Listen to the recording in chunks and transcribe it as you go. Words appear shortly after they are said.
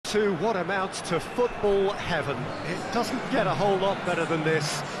to what amounts to football heaven. It doesn't get a whole lot better than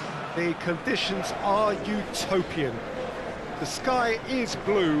this. The conditions are utopian. The sky is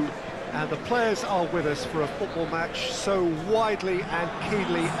blue, and the players are with us for a football match so widely and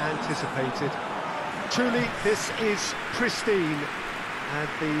keenly anticipated. Truly, this is pristine, and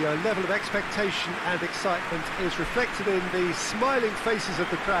the level of expectation and excitement is reflected in the smiling faces of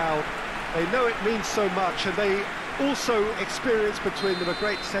the crowd. They know it means so much, and they also experience between them a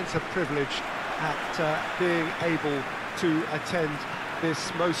great sense of privilege at being able to attend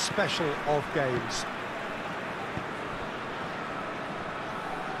this most special of games.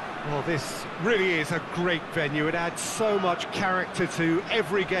 Well, this really is a great venue. It adds so much character to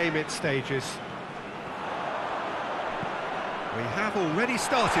every game it stages. We have already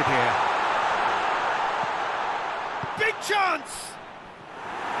started here. Big chance!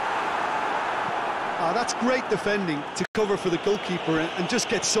 Oh, that's great defending to cover for the goalkeeper and just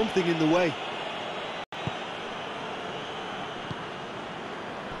get something in the way.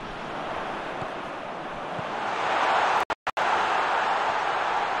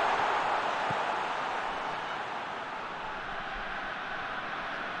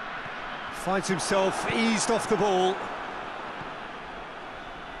 Finds himself eased off the ball.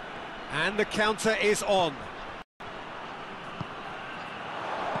 And the counter is on.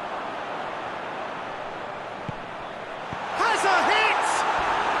 Has a hit!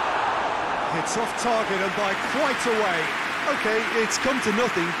 It's off target and by quite a way. Okay, it's come to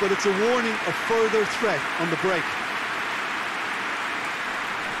nothing, but it's a warning of further threat on the break.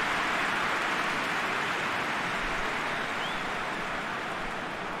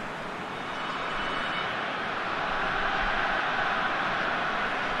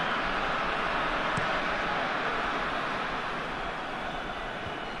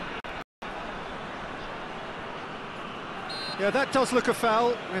 Yeah, that does look a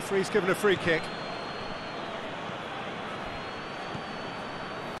foul. Referee's given a free kick.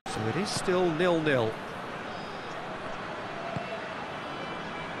 So it is still 0-0.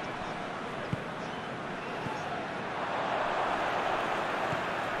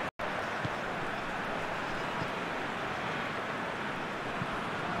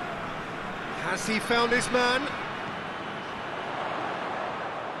 Has he found his man?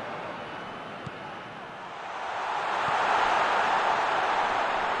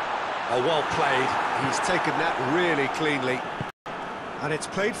 Oh, well played. He's taken that really cleanly. And it's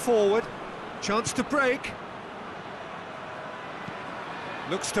played forward. Chance to break.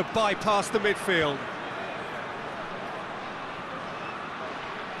 Looks to bypass the midfield.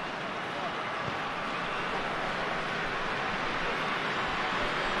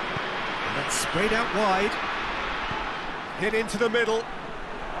 And that's sprayed out wide. Hit into the middle.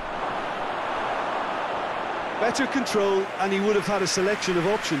 Better control, and he would have had a selection of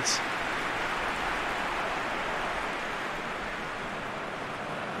options.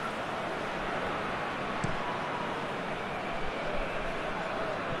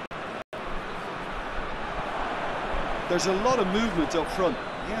 There's a lot of movement up front.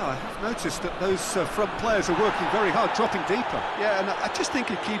 Yeah, I have noticed that those front players are working very hard, dropping deeper. Yeah, and I just think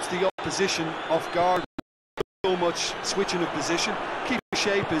it keeps the opposition off guard. So much switching of position. Keeping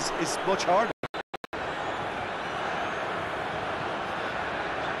shape is much harder.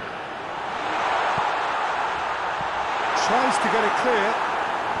 Tries to get it clear.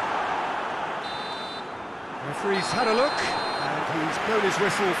 Referee's had a look, and he's blown his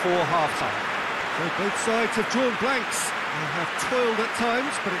whistle for half-time. So both sides have drawn blanks and have toiled at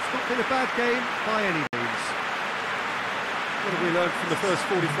times, but it's not been a bad game by any means. What have we learned from the first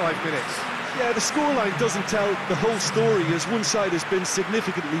 45 minutes? Yeah, the scoreline doesn't tell the whole story, as one side has been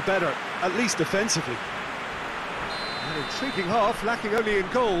significantly better, at least defensively. An intriguing half, lacking only in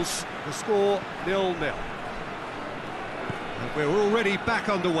goals. The score 0-0. And we're already back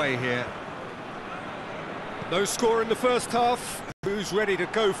underway here. No score in the first half. Who's ready to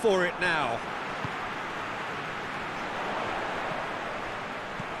go for it now?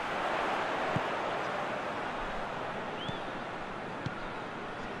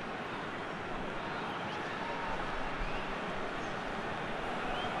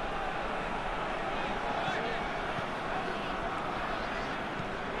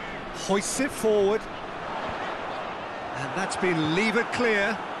 Hoists it forward. And that's been levered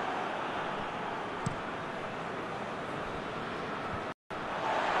clear.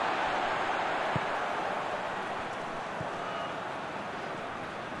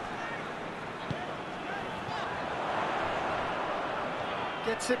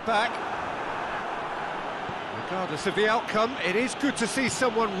 Gets it back. Regardless of the outcome, it is good to see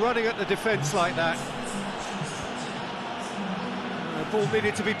someone running at the defence like that. A Ball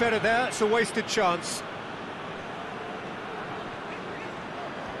needed to be better there, it's a wasted chance.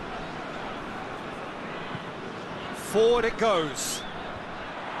 Forward it goes.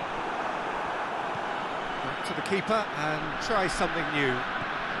 Back to the keeper and try something new.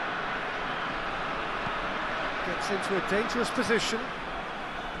 Gets into a dangerous position.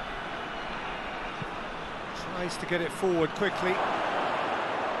 Tries to get it forward quickly.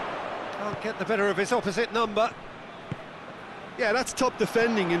 Can't get the better of his opposite number. Yeah, that's top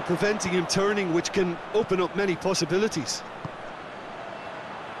defending and preventing him turning, which can open up many possibilities.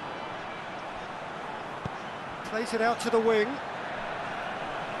 Plays it out to the wing.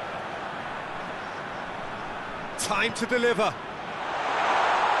 Time to deliver.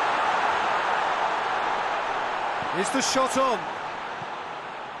 Is the shot on?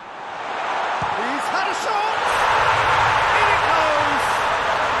 He's had a shot! In it goes!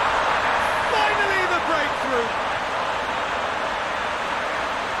 Finally the breakthrough!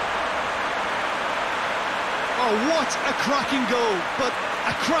 Oh, what a cracking goal, but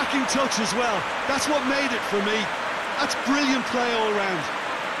a cracking touch as well. That's what made it for me. That's brilliant play all round.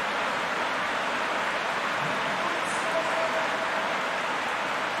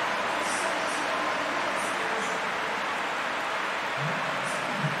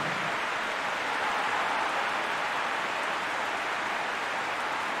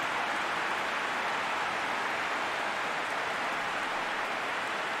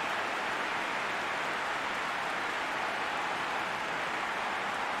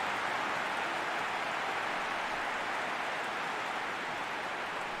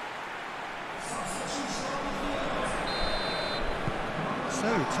 So,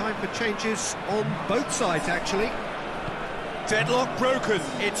 time for changes on both sides, actually. Deadlock broken,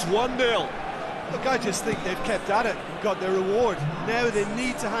 it's 1-0. Look, I just think they've kept at it and got their reward. Now they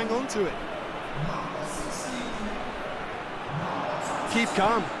need to hang on to it. Keep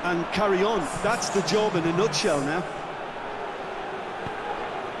calm and carry on. That's the job in a nutshell now.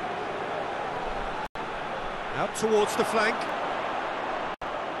 Out towards the flank.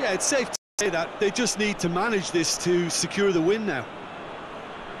 Yeah, it's safe to say that they just need to manage this to secure the win now.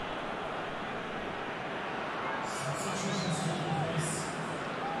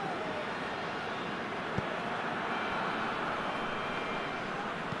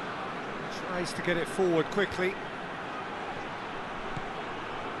 Tries to get it forward quickly.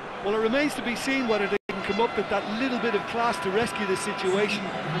 Well, it remains to be seen whether they can come up with that little bit of class to rescue the situation.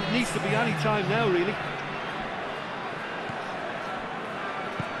 And it needs to be any time now, really.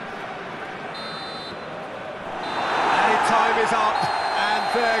 And time is up, and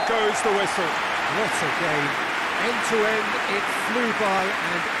there goes the whistle. What a game. End to end, it flew by,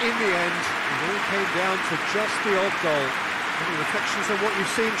 and in the end, it all came down to just the odd goal. Any reflections on what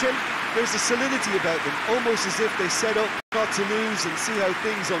you've seen, Jim? There's a solidity about them, almost as if they set up not to lose and see how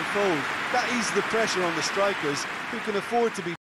things unfold. That eases the pressure on the strikers, who can afford to be